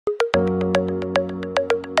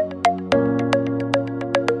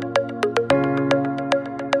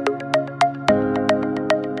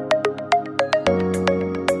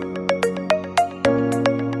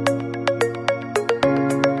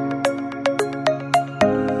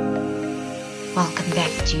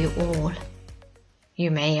Back to you all.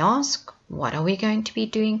 You may ask, what are we going to be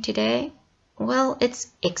doing today? Well, it's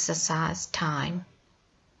exercise time.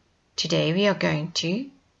 Today we are going to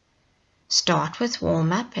start with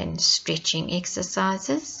warm-up and stretching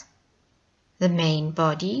exercises, the main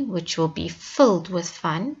body, which will be filled with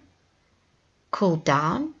fun, cool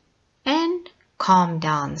down, and calm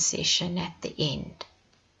down session at the end.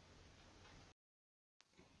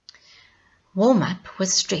 Warm up with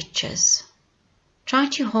stretches. Try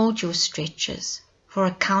to hold your stretches for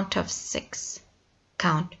a count of 6.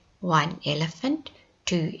 Count 1 elephant,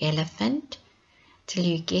 2 elephant, till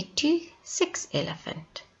you get to 6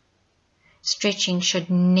 elephant. Stretching should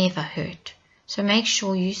never hurt, so make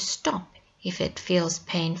sure you stop if it feels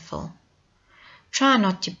painful. Try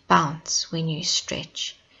not to bounce when you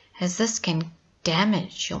stretch, as this can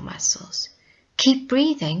damage your muscles. Keep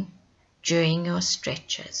breathing during your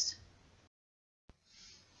stretches.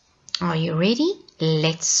 Are you ready?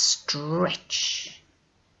 Let's stretch.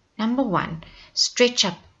 Number 1, stretch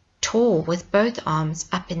up tall with both arms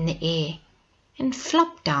up in the air and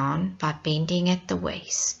flop down by bending at the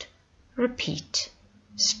waist. Repeat.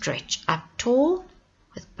 Stretch up tall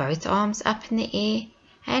with both arms up in the air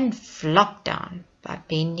and flop down by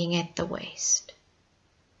bending at the waist.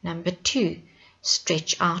 Number 2,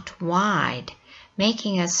 stretch out wide,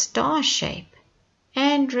 making a star shape,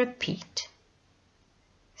 and repeat.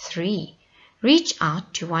 3, reach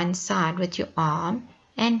out to one side with your arm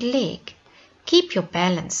and leg. Keep your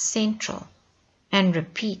balance central and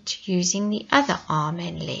repeat using the other arm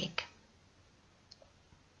and leg.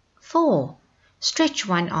 4, stretch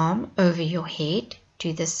one arm over your head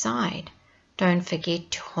to the side. Don't forget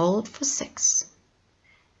to hold for 6.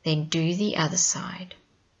 Then do the other side.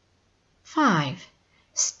 5,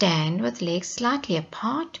 stand with legs slightly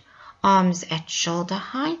apart, arms at shoulder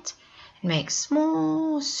height, and make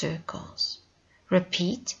small circles.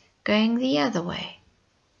 Repeat going the other way.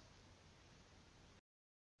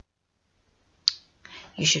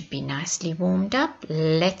 You should be nicely warmed up.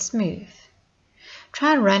 Let's move.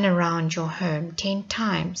 Try run around your home 10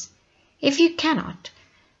 times. If you cannot,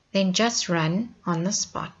 then just run on the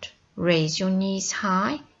spot. Raise your knees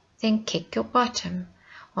high, then kick your bottom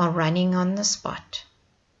while running on the spot.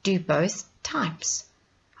 Do both types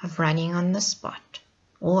of running on the spot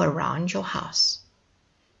or around your house.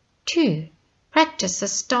 2, practice the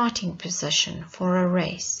starting position for a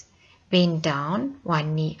race. Bend down,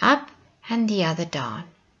 one knee up and the other down.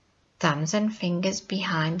 Thumbs and fingers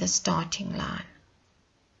behind the starting line.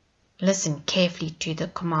 Listen carefully to the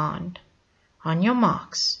command. On your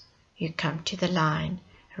marks, you come to the line.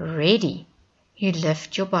 Ready, you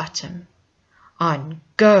lift your bottom. On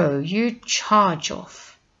go, you charge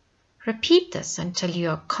off. Repeat this until you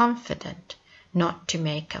are confident not to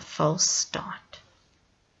make a false start.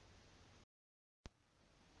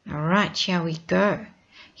 Alright, here we go.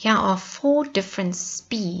 Here are 4 different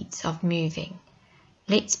speeds of moving.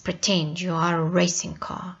 Let's pretend you are a racing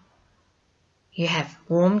car. You have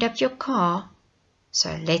warmed up your car,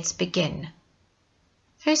 so let's begin.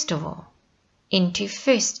 First of all, into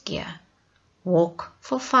first gear. Walk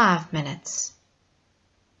for 5 minutes.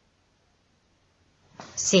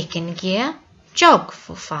 Second gear, jog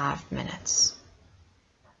for 5 minutes.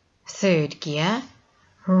 Third gear,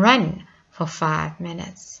 run for 5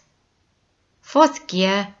 minutes. Fourth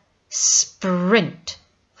gear, sprint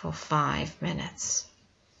for 5 minutes.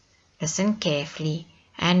 Listen carefully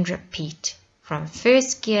and repeat from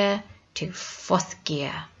first gear to 4th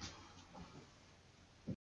gear.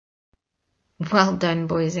 Well done,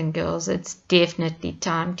 boys and girls. It's definitely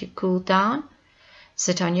time to cool down.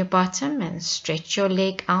 Sit on your bottom and stretch your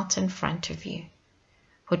leg out in front of you.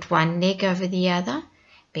 Put one leg over the other,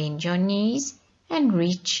 bend your knees and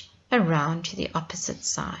reach around to the opposite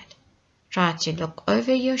side. Try to look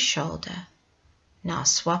over your shoulder. Now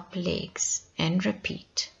swap legs and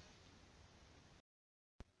repeat.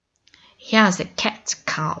 Here's a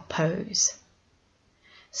cat-cow pose.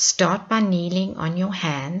 Start by kneeling on your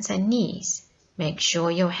hands and knees. Make sure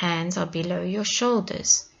your hands are below your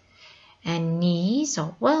shoulders and knees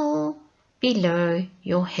are well below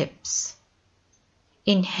your hips.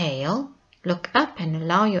 Inhale, look up and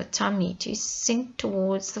allow your tummy to sink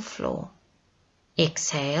towards the floor.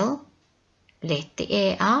 Exhale, let the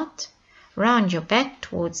air out, round your back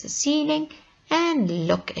towards the ceiling and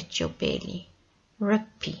look at your belly.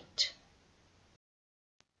 Repeat.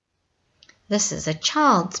 This is a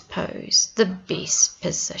child's pose, the best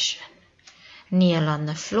position. Kneel on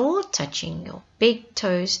the floor, touching your big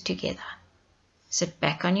toes together. Sit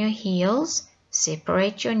back on your heels,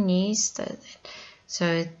 separate your knees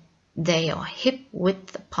so they are hip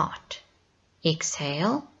width apart.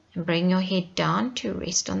 Exhale, and bring your head down to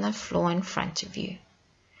rest on the floor in front of you.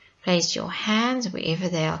 Place your hands wherever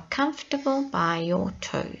they are comfortable by your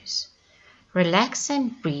toes. Relax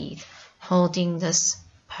and breathe, holding this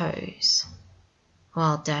pose.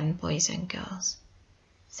 Well done, boys and girls.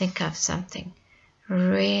 Think of something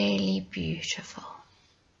really beautiful.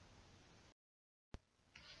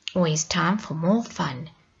 Always time for more fun.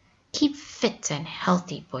 Keep fit and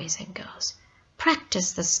healthy, boys and girls.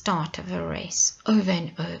 Practice the start of a race over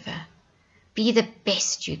and over. Be the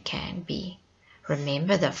best you can be.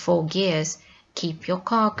 Remember the 4 gears. Keep your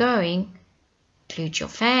car going. Include your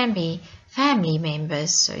family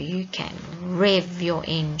members so you can rev your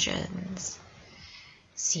engines.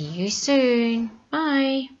 See you soon.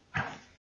 Bye.